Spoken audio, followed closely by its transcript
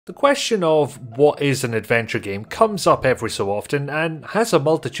The question of what is an adventure game comes up every so often and has a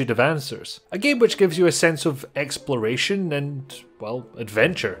multitude of answers. A game which gives you a sense of exploration and, well,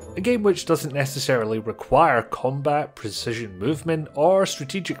 adventure. A game which doesn't necessarily require combat, precision movement, or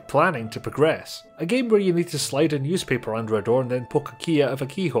strategic planning to progress. A game where you need to slide a newspaper under a door and then poke a key out of a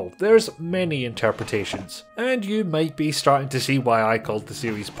keyhole. There's many interpretations. And you might be starting to see why I called the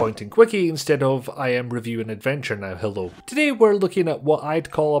series Point and Quickie instead of I am reviewing adventure now, hello. Today we're looking at what I'd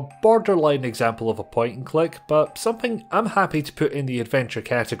call a borderline example of a point and click, but something I'm happy to put in the adventure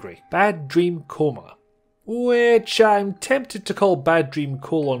category. Bad Dream Coma. Which I'm tempted to call Bad Dream :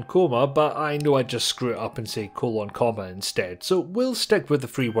 Coma, but I know I'd just screw it up and say : comma instead, so we'll stick with the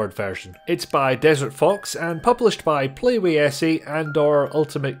free word version. It's by Desert Fox and published by PlayWay S.A and or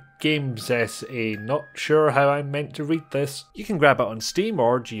Ultimate Games S.A. Not sure how I'm meant to read this. You can grab it on Steam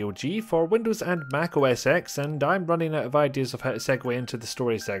or GoG for Windows and Mac OS X, and I'm running out of ideas of how to segue into the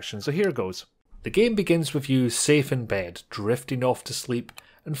story section, so here goes. The game begins with you safe in bed, drifting off to sleep,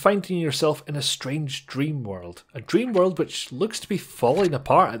 and finding yourself in a strange dream world. A dream world which looks to be falling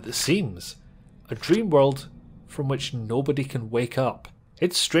apart at the seams. A dream world from which nobody can wake up.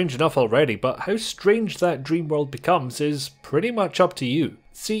 It's strange enough already, but how strange that dream world becomes is pretty much up to you.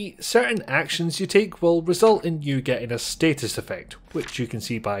 See, certain actions you take will result in you getting a status effect, which you can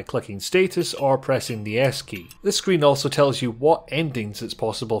see by clicking status or pressing the S key. This screen also tells you what endings it's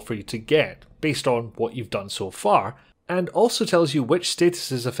possible for you to get, based on what you've done so far, and also tells you which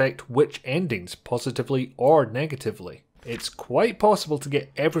statuses affect which endings, positively or negatively. It's quite possible to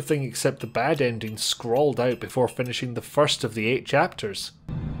get everything except the bad ending scrawled out before finishing the first of the 8 chapters.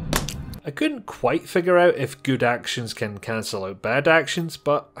 I couldn't quite figure out if good actions can cancel out bad actions,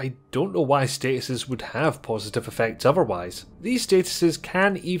 but I don't know why statuses would have positive effects otherwise. These statuses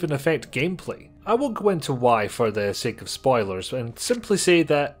can even affect gameplay. I won't go into why for the sake of spoilers, and simply say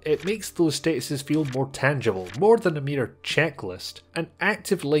that it makes those statuses feel more tangible, more than a mere checklist, an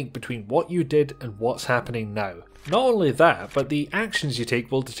active link between what you did and what's happening now. Not only that, but the actions you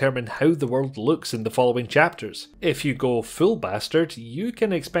take will determine how the world looks in the following chapters. If you go full bastard, you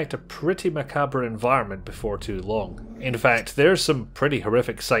can expect a pretty macabre environment before too long. In fact, there's some pretty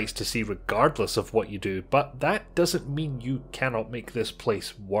horrific sights to see regardless of what you do, but that doesn't mean you cannot make this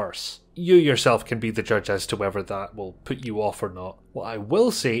place worse. You yourself can be the judge as to whether that will put you off or not. What I will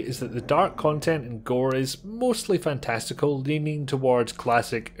say is that the dark content and gore is mostly fantastical, leaning towards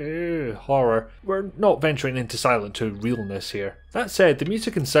classic horror. We're not venturing into Silent 2 realness here. That said, the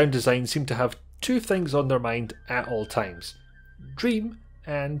music and sound design seem to have two things on their mind at all times. Dream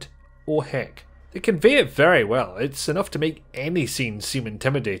and oh heck. They convey it very well. It's enough to make any scene seem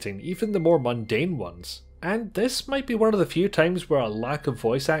intimidating, even the more mundane ones. And this might be one of the few times where a lack of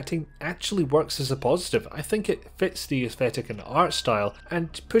voice acting actually works as a positive. I think it fits the aesthetic and art style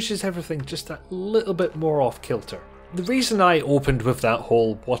and pushes everything just that little bit more off kilter. The reason I opened with that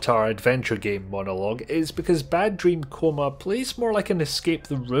whole what are adventure game monologue is because Bad Dream Coma plays more like an escape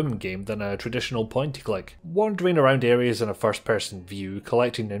the room game than a traditional point-and-click. Wandering around areas in a first-person view,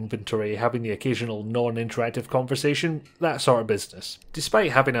 collecting inventory, having the occasional non-interactive conversation, that sort of business.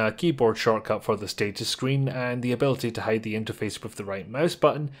 Despite having a keyboard shortcut for the status screen and the ability to hide the interface with the right mouse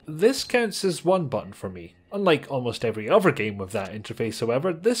button, this counts as one button for me. Unlike almost every other game with that interface,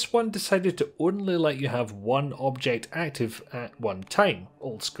 however, this one decided to only let you have one object active at one time,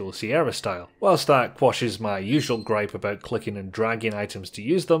 old school Sierra style. Whilst that quashes my usual gripe about clicking and dragging items to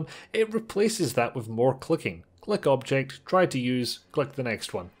use them, it replaces that with more clicking. Click object, try to use, click the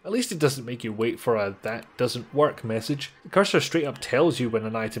next one. At least it doesn't make you wait for a that doesn't work message. The cursor straight up tells you when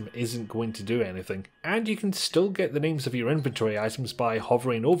an item isn't going to do anything. And you can still get the names of your inventory items by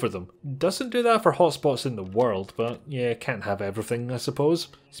hovering over them. Doesn't do that for hotspots in the world, but yeah, can't have everything I suppose.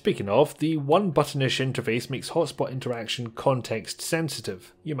 Speaking of, the one buttonish interface makes hotspot interaction context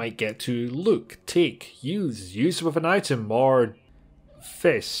sensitive. You might get to look, take, use with an item, or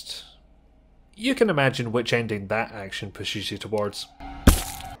fist. You can imagine which ending that action pushes you towards.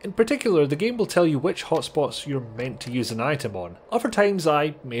 In particular, the game will tell you which hotspots you're meant to use an item on. Other times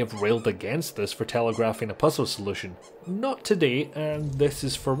I may have railed against this for telegraphing a puzzle solution. Not today, and this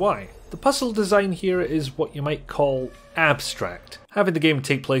is for why. The puzzle design here is what you might call abstract. Having the game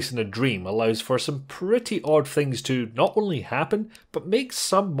take place in a dream allows for some pretty odd things to not only happen, but make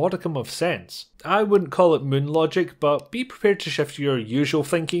some modicum of sense. I wouldn't call it moon logic, but be prepared to shift your usual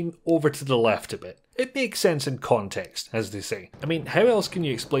thinking over to the left a bit. It makes sense in context, as they say. I mean, how else can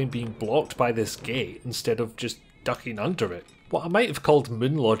you explain being blocked by this gate instead of just ducking under it. What I might have called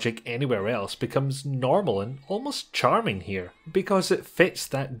moon logic anywhere else becomes normal and almost charming here, because it fits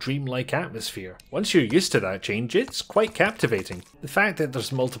that dreamlike atmosphere. Once you're used to that change, it's quite captivating. The fact that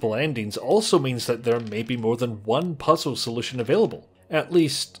there's multiple endings also means that there may be more than one puzzle solution available, at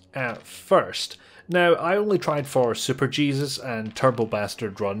least at first. Now, I only tried for Super Jesus and Turbo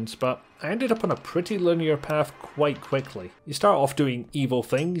Bastard runs, but I ended up on a pretty linear path quite quickly. You start off doing evil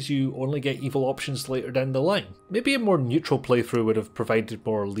things, you only get evil options later down the line. Maybe a more neutral playthrough would have provided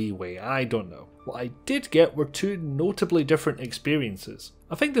more leeway, I don't know. What I did get were two notably different experiences.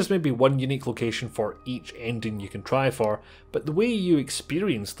 I think there's maybe one unique location for each ending you can try for, but the way you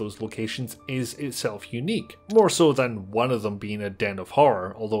experience those locations is itself unique. More so than one of them being a den of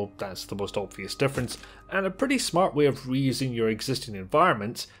horror, although that's the most obvious difference, and a pretty smart way of reusing your existing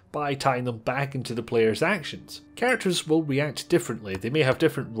environments by tying them back into the player's actions. Characters will react differently, they may have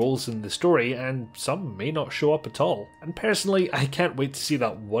different roles in the story, and some may not show up at all. And personally, I can't wait to see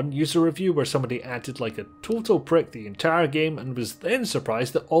that one user review where somebody acted like a total prick the entire game and was then surprised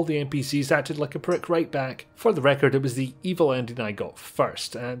that all the NPCs acted like a prick right back. For the record, it was the evil ending I got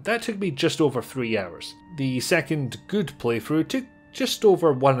first, and that took me just over 3 hours. The second good playthrough took just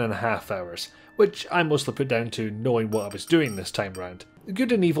over 1.5 hours, which I mostly put down to knowing what I was doing this time round. The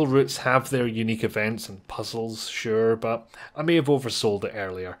good and evil routes have their unique events and puzzles, sure, but I may have oversold it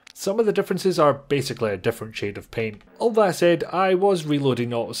earlier. Some of the differences are basically a different shade of paint. All that said, I was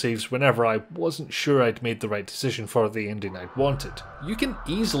reloading autosaves whenever I wasn't sure I'd made the right decision for the ending I'd wanted. You can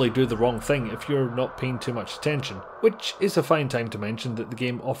easily do the wrong thing if you're not paying too much attention, which is a fine time to mention that the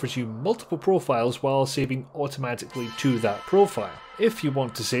game offers you multiple profiles while saving automatically to that profile. If you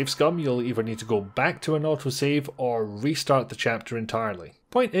want to save scum, you'll either need to go back to an autosave or restart the chapter entirely.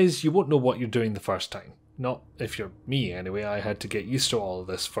 Point is, you won't know what you're doing the first time. Not if you're me anyway, I had to get used to all of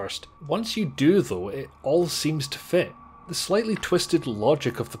this first. Once you do though, it all seems to fit. The slightly twisted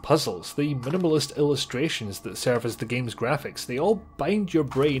logic of the puzzles, the minimalist illustrations that serve as the game's graphics, they all bind your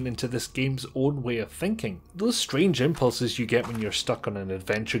brain into this game's own way of thinking. Those strange impulses you get when you're stuck on an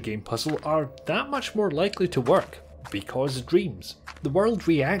adventure game puzzle are that much more likely to work. Because dreams. The world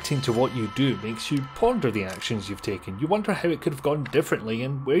reacting to what you do makes you ponder the actions you've taken. You wonder how it could have gone differently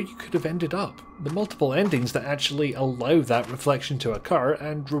and where you could have ended up. The multiple endings that actually allow that reflection to occur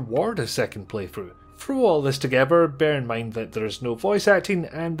and reward a second playthrough. Through all this together, bear in mind that there's no voice acting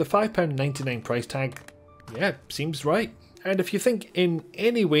and the £5.99 price tag, yeah, seems right. And if you think in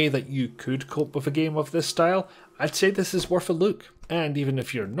any way that you could cope with a game of this style, I'd say this is worth a look. And even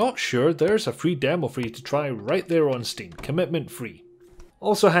if you're not sure, there's a free demo for you to try right there on Steam, commitment free.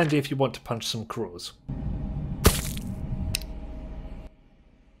 Also handy if you want to punch some crows.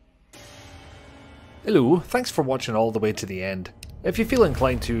 Hello, thanks for watching all the way to the end. If you feel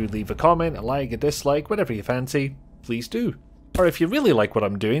inclined to leave a comment, a like, a dislike, whatever you fancy, please do. Or if you really like what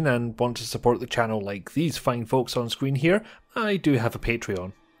I'm doing and want to support the channel like these fine folks on screen here, I do have a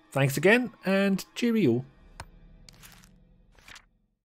Patreon. Thanks again, and cheerio.